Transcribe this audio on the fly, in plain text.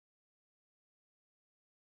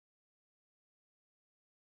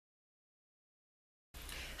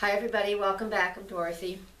Hi everybody, welcome back. I'm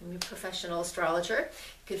Dorothy. I'm a professional astrologer.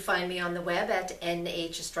 You can find me on the web at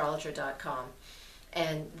nhastrologer.com.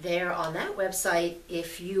 And there on that website,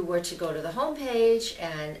 if you were to go to the home page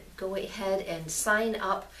and go ahead and sign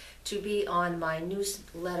up to be on my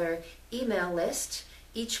newsletter email list,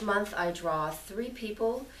 each month I draw 3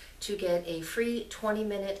 people to get a free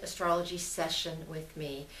 20-minute astrology session with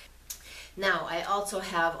me. Now, I also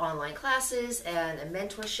have online classes and a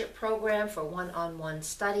mentorship program for one-on-one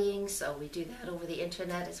studying, so we do that over the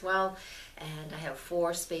internet as well. And I have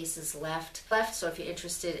 4 spaces left. So if you're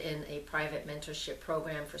interested in a private mentorship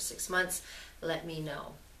program for 6 months, let me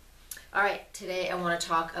know. All right, today I want to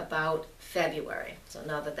talk about February. So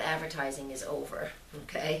now that the advertising is over,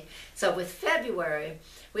 okay? So with February,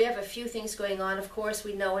 we have a few things going on. Of course,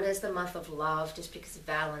 we know it as the month of love just because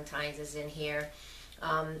Valentine's is in here.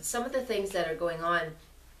 Some of the things that are going on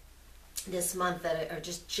this month that are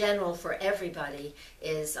just general for everybody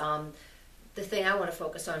is the thing I want to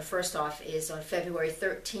focus on first off is on February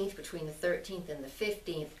 13th, between the 13th and the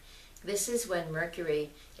 15th. This is when Mercury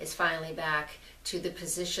is finally back to the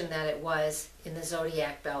position that it was in the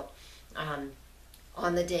zodiac belt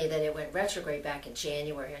on the day that it went retrograde back in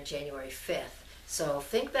January, on January 5th. So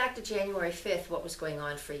think back to January 5th, what was going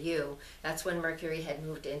on for you. That's when Mercury had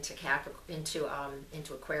moved into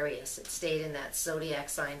Aquarius. It stayed in that zodiac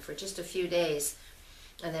sign for just a few days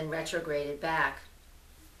and then retrograded back.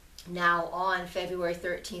 Now on February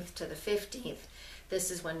 13th to the 15th,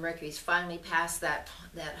 this is when Mercury's finally past that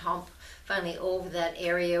hump, finally over that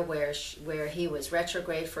area where he was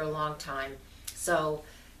retrograde for a long time. So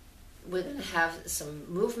we're going to have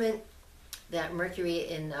some movement. That Mercury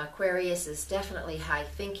in Aquarius is definitely high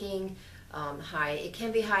thinking, it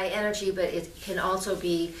can be high energy, but it can also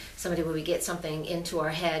be somebody where we get something into our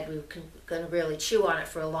head, we're going to really chew on it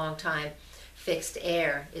for a long time. Fixed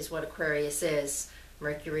air is what Aquarius is.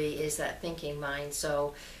 Mercury is that thinking mind,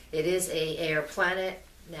 so it is a air planet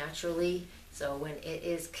naturally. So when it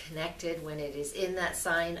is connected, when it is in that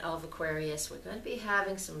sign of Aquarius, we're going to be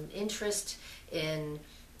having some interest in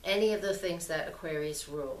any of the things that Aquarius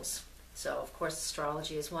rules. So, of course,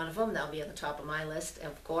 astrology is one of them. That'll be on the top of my list,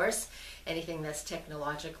 of course. Anything that's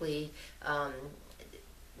technologically,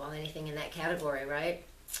 well, anything in that category, right?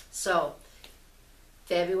 So,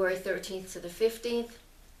 February 13th to the 15th,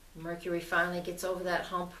 Mercury finally gets over that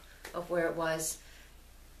hump of where it was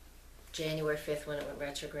January 5th when it went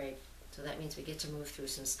retrograde. So that means we get to move through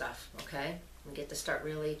some stuff, okay? We get to start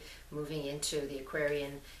really moving into the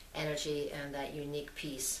Aquarian energy and that unique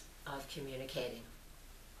piece of communicating.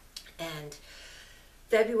 And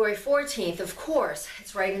February 14th, of course,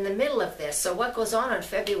 it's right in the middle of this. So what goes on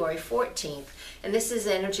February 14th? And this is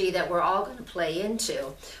energy that we're all going to play into.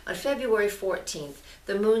 On February 14th,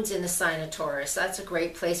 the moon's in the sign of Taurus. That's a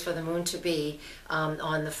great place for the moon to be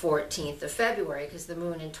on the 14th of February, because the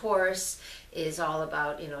moon in Taurus is all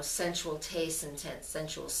about, sensual tastes and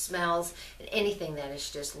sensual smells and anything that is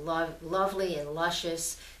just lovely and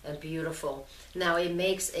luscious and beautiful. Now it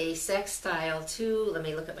makes a sextile to, let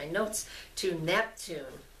me look at my notes, to Neptune,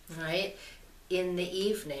 right, in the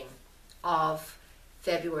evening of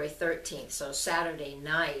February 13th. So Saturday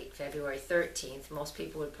night, February 13th, most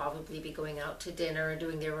people would probably be going out to dinner and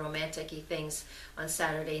doing their romantic-y things on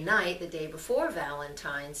Saturday night, the day before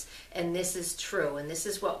Valentine's. And this is true. And this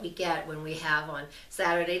is what we get when we have on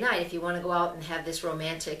Saturday night. If you want to go out and have this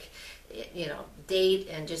romantic, date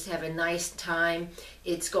and just have a nice time,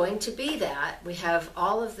 it's going to be that. We have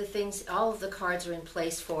all of the things, all of the cards are in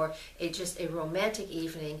place for just a romantic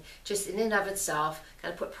evening, just in and of itself.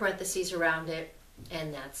 Kind of put parentheses around it.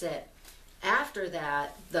 And that's it. After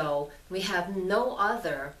that, though, we have no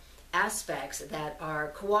other aspects that are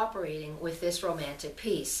cooperating with this romantic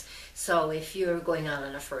piece. So if you're going out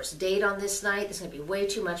on a first date on this night, there's going to be way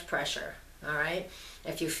too much pressure. All right.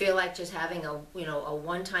 If you feel like just having a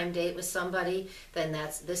one-time date with somebody, then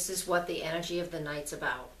this is what the energy of the night's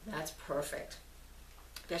about. That's perfect,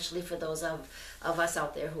 especially for those of us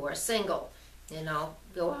out there who are single.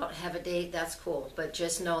 Go out, have a date, that's cool. But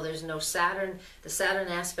just know there's no Saturn. The Saturn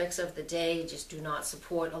aspects of the day just do not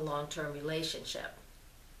support a long-term relationship.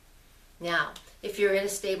 Now, if you're in a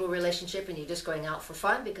stable relationship and you're just going out for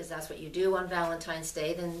fun, because that's what you do on Valentine's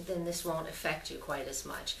Day, then this won't affect you quite as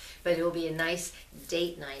much. But it will be a nice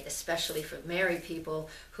date night, especially for married people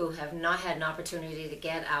who have not had an opportunity to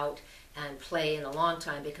get out and play in a long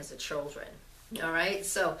time because of children. All right?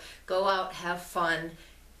 So go out, have fun.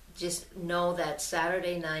 Just know that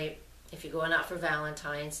Saturday night, if you're going out for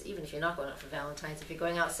Valentine's, even if you're not going out for Valentine's, if you're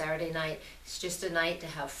going out Saturday night, it's just a night to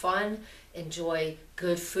have fun, enjoy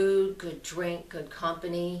good food, good drink, good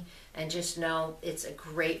company, and just know it's a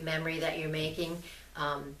great memory that you're making.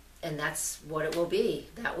 And that's what it will be.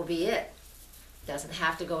 That will be it. Doesn't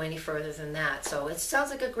have to go any further than that. So it sounds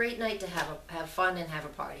like a great night to have fun and have a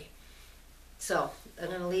party. So I'm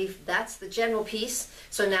going to leave, that's the general piece.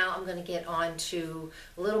 So now I'm going to get on to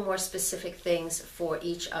a little more specific things for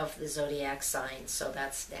each of the zodiac signs. So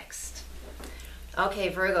that's next. Okay,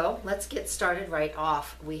 Virgo, let's get started right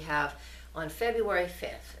off. We have on February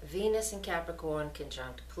 5th, Venus in Capricorn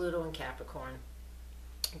conjunct Pluto in Capricorn.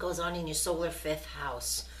 It goes on in your solar 5th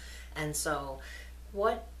house. And so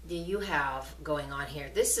what do you have going on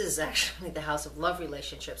here? This is actually the house of love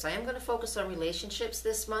relationships. I am going to focus on relationships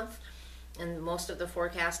this month and most of the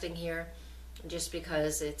forecasting here, just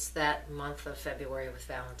because it's that month of February with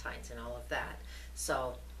Valentine's and all of that.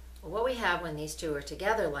 So what we have when these two are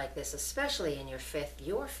together like this, especially in your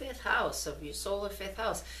fifth house of your solar 5th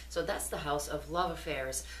house. So that's the house of love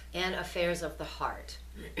affairs and affairs of the heart.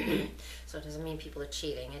 So it doesn't mean people are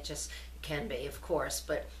cheating. It just can be, of course,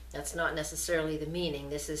 but that's not necessarily the meaning.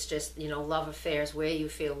 This is just, you know, love affairs where you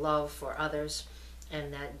feel love for others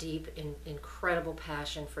and that deep, incredible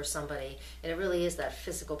passion for somebody. And it really is that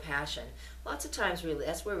physical passion. Lots of times, really,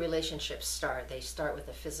 that's where relationships start. They start with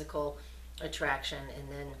a physical attraction, and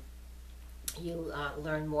then you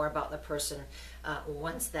learn more about the person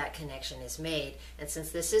once that connection is made. And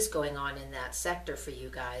since this is going on in that sector for you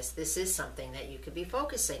guys, this is something that you could be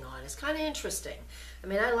focusing on. It's kind of interesting. I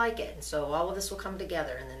mean, I like it. And so all of this will come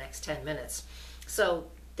together in the next 10 minutes. So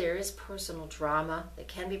there is personal drama. There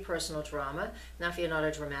can be personal drama. Now, if you're not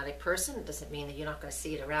a dramatic person, it doesn't mean that you're not going to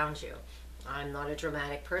see it around you. I'm not a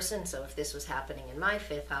dramatic person, so if this was happening in my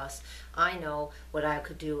 5th house, I know what I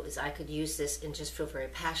could do is I could use this and just feel very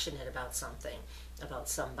passionate about something, about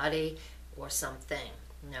somebody or something.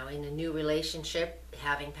 Now, in a new relationship,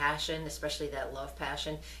 having passion, especially that love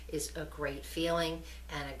passion, is a great feeling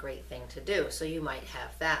and a great thing to do. So you might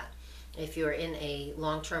have that. If you're in a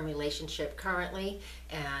long-term relationship currently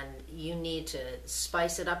and you need to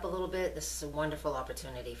spice it up a little bit, this is a wonderful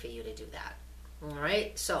opportunity for you to do that. All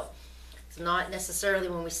right, so it's not necessarily,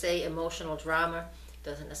 when we say emotional drama,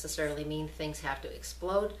 doesn't necessarily mean things have to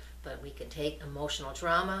explode, but we can take emotional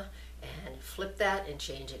drama and flip that and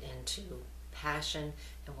change it into passion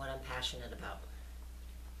and what I'm passionate about.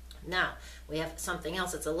 Now, we have something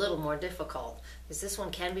else that's a little more difficult, because this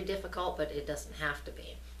one can be difficult, but it doesn't have to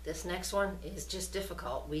be. This next one is just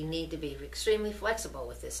difficult. We need to be extremely flexible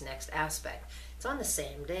with this next aspect. It's on the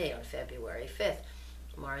same day, on February 5th.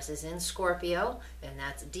 Mars is in Scorpio, and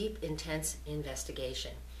that's deep, intense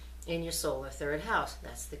investigation. In your solar 3rd house,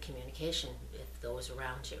 that's the communication with those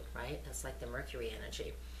around you, right? That's like the Mercury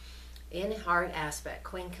energy. In hard aspect,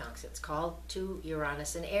 quincunx, it's called to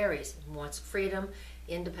Uranus and Aries. It wants freedom,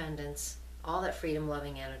 independence, all that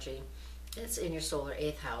freedom-loving energy. It's in your solar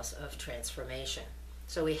 8th house of transformation.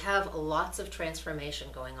 So we have lots of transformation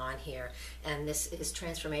going on here, and this is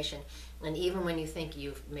transformation. And even when you think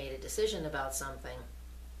you've made a decision about something,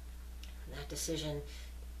 that decision,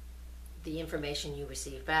 the information you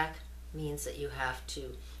receive back means that you have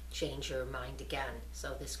to change your mind again.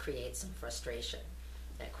 So this creates some frustration.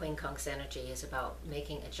 That quincunx energy is about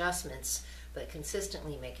making adjustments, but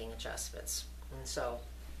consistently making adjustments. And so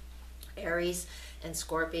Aries and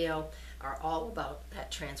Scorpio are all about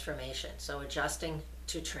that transformation. So adjusting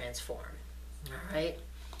to transform. All right?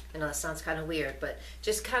 I know that sounds kind of weird, but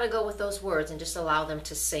just kind of go with those words and just allow them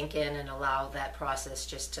to sink in and allow that process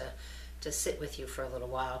just to sit with you for a little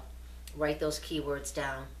while. Write those keywords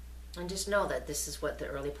down and just know that this is what the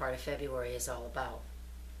early part of February is all about.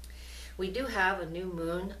 We do have a new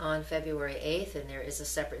moon on February 8th, and there is a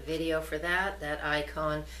separate video for that. That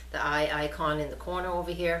icon, the eye icon in the corner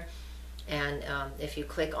over here. And if you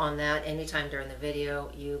click on that anytime during the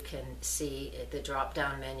video, you can see the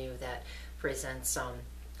drop-down menu that presents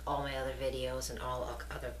all my other videos and all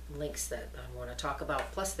other links that I want to talk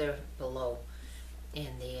about. Plus, they're below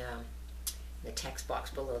in the text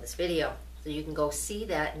box below this video. So you can go see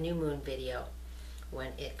that new moon video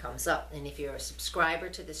when it comes up. And if you're a subscriber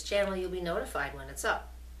to this channel, you'll be notified when it's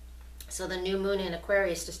up. So the new moon in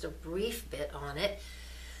Aquarius, just a brief bit on it,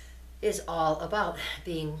 is all about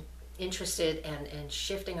being interested and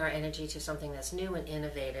shifting our energy to something that's new and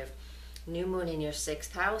innovative. New moon in your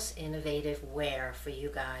 6th house, innovative where for you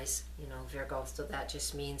guys, you know, Virgo, so that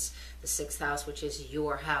just means the 6th house, which is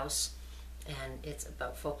your house. And it's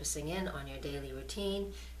about focusing in on your daily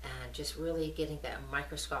routine and just really getting that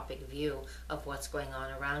microscopic view of what's going on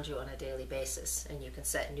around you on a daily basis. And you can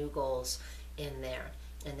set new goals in there.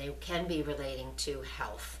 And they can be relating to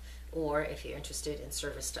health, or if you're interested in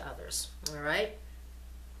service to others. All right?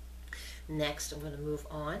 Next, I'm going to move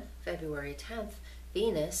on. February 10th,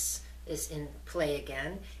 Venus is in play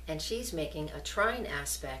again, and she's making a trine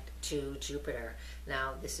aspect to Jupiter.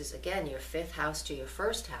 Now, this is again your 5th house to your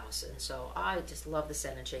 1st house, and so I just love this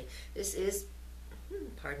energy. This is,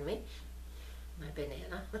 pardon me, my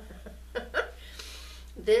banana.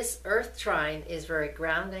 This Earth trine is very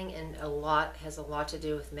grounding and has a lot to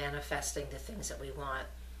do with manifesting the things that we want.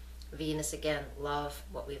 Venus, again, love,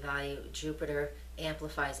 what we value. Jupiter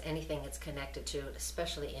amplifies anything it's connected to,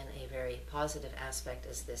 especially in a very positive aspect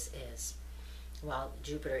as this is. While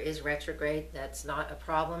Jupiter is retrograde, that's not a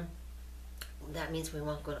problem. That means we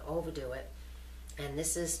won't go to overdo it. And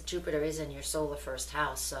Jupiter is in your solar 1st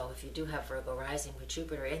house, so if you do have Virgo rising with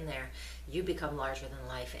Jupiter in there, you become larger than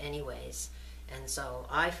life anyways. And so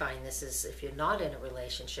I find this is, if you're not in a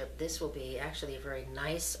relationship, this will be actually a very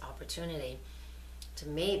nice opportunity to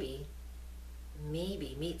maybe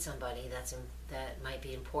meet somebody that might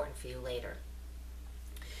be important for you later.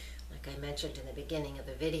 Like I mentioned in the beginning of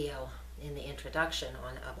the video, in the introduction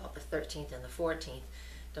on about the 13th and the 14th,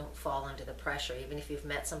 don't fall under the pressure. Even if you've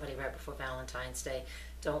met somebody right before Valentine's Day,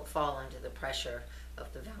 don't fall under the pressure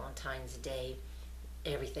of the Valentine's Day,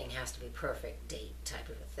 everything has to be perfect date type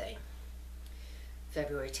of a thing.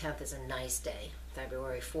 February 10th is a nice day.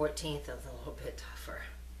 February 14th is a little bit tougher.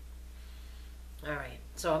 All right,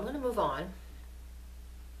 so I'm going to move on.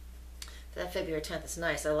 That February 10th is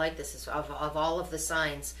nice. I like this. Of all of the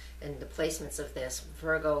signs and the placements of this,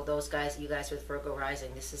 Virgo, those guys, you guys with Virgo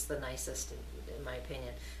rising, this is the nicest in my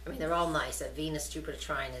opinion. I mean, they're all nice. That Venus-Jupiter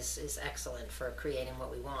trine is excellent for creating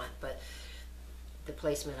what we want, but the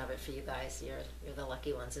placement of it for you guys, you're the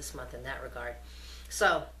lucky ones this month in that regard.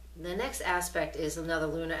 So the next aspect is another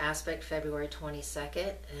lunar aspect, February 22nd,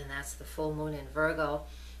 and that's the full moon in Virgo.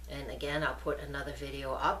 And again, I'll put another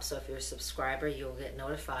video up, so if you're a subscriber, you'll get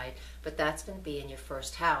notified. But that's going to be in your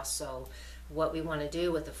 1st house. So what we want to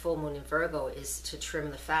do with the full moon in Virgo is to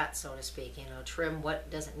trim the fat, so to speak. You know, trim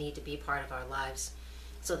what doesn't need to be part of our lives,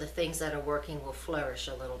 so the things that are working will flourish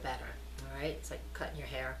a little better. All right? It's like cutting your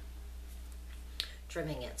hair,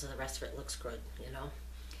 trimming it so the rest of it looks good, you know?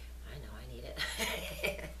 I know, I need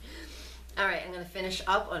it. All right, I'm going to finish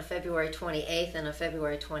up on February 28th, and on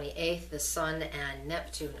February 28th, the Sun and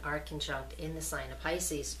Neptune are conjunct in the sign of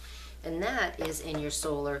Pisces, and that is in your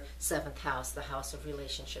solar 7th house, the house of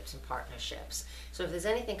relationships and partnerships. So if there's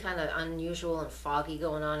anything kind of unusual and foggy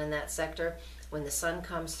going on in that sector, when the Sun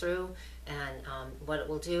comes through, and what it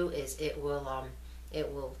will do is it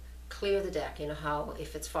will clear the deck. You know how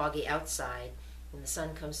if it's foggy outside, when the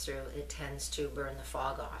Sun comes through, it tends to burn the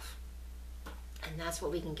fog off. And that's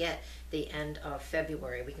what we can get the end of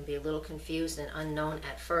February. We can be a little confused and unknown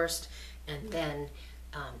at first, and then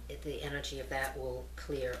the energy of that will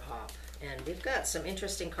clear up. And we've got some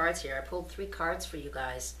interesting cards here. I pulled 3 cards for you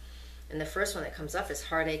guys. And the first one that comes up is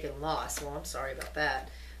heartache and loss. Well, I'm sorry about that.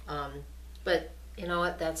 But you know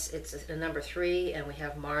what? It's a number 3, and we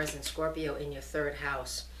have Mars and Scorpio in your 3rd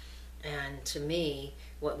house. And to me,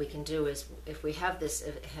 what we can do is, if we have this,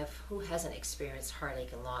 who hasn't experienced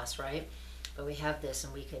heartache and loss, right? But we have this,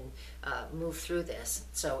 and we can move through this.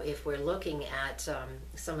 So if we're looking at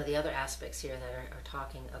some of the other aspects here that are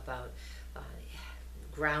talking about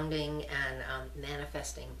grounding and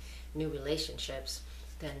manifesting new relationships,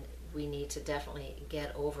 then we need to definitely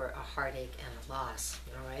get over a heartache and a loss,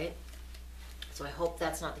 all right? So I hope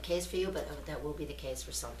that's not the case for you, but that will be the case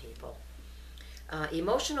for some people.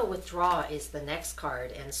 Emotional withdrawal is the next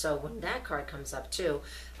card, and so when that card comes up too,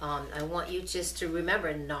 I want you just to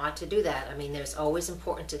remember not to do that. I mean, there's always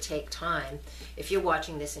important to take time. If you're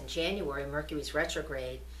watching this in January, Mercury's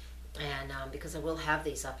retrograde, and because I will have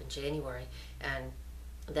these up in January, and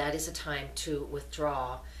that is a time to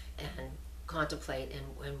withdraw and contemplate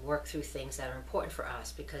and work through things that are important for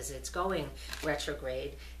us, because it's going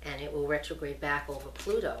retrograde, and it will retrograde back over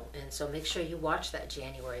Pluto. And so make sure you watch that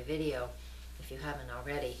January video if you haven't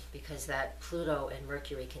already, because that Pluto and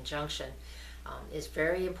Mercury conjunction is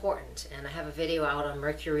very important. And I have a video out on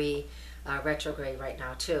Mercury retrograde right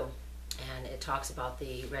now too, and it talks about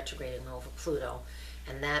the retrograding over Pluto,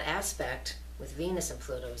 and that aspect with Venus and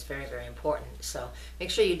Pluto is very, very important. So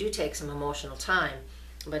make sure you do take some emotional time,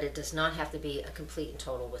 but it does not have to be a complete and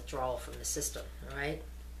total withdrawal from the system, all right?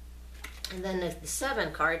 And then the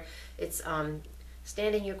 7 card, it's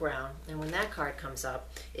standing your ground, and when that card comes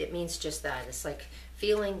up, it means just that. It's like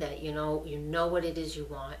feeling that you know what it is you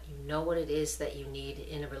want, you know what it is that you need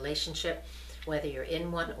in a relationship, whether you're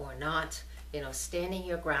in one or not, you know, standing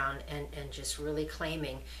your ground and just really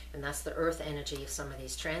claiming. And that's the earth energy of some of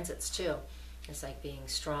these transits too. It's like being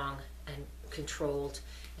strong and controlled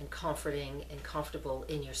and comforting and comfortable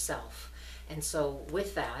in yourself. And so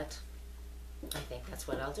with that, I think that's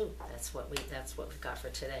what I'll do. That's what we've got for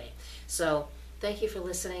today. So thank you for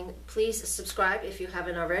listening. Please subscribe if you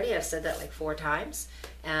haven't already. I've said that like 4 times.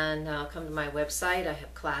 And come to my website. I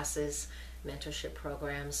have classes, mentorship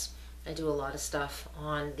programs. I do a lot of stuff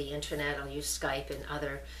on the internet. I'll use Skype and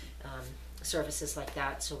other services like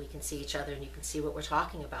that so we can see each other and you can see what we're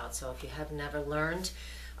talking about. So if you have never learned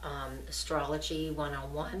astrology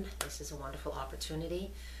 101, this is a wonderful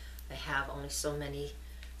opportunity. I have only so many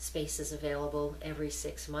spaces available every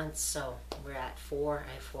 6 months, so we're at 4.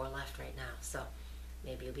 I have 4 left right now, so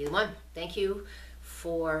maybe you'll be the one. Thank you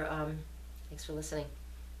for thanks for listening.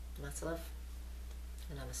 Lots of love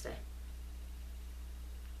and namaste.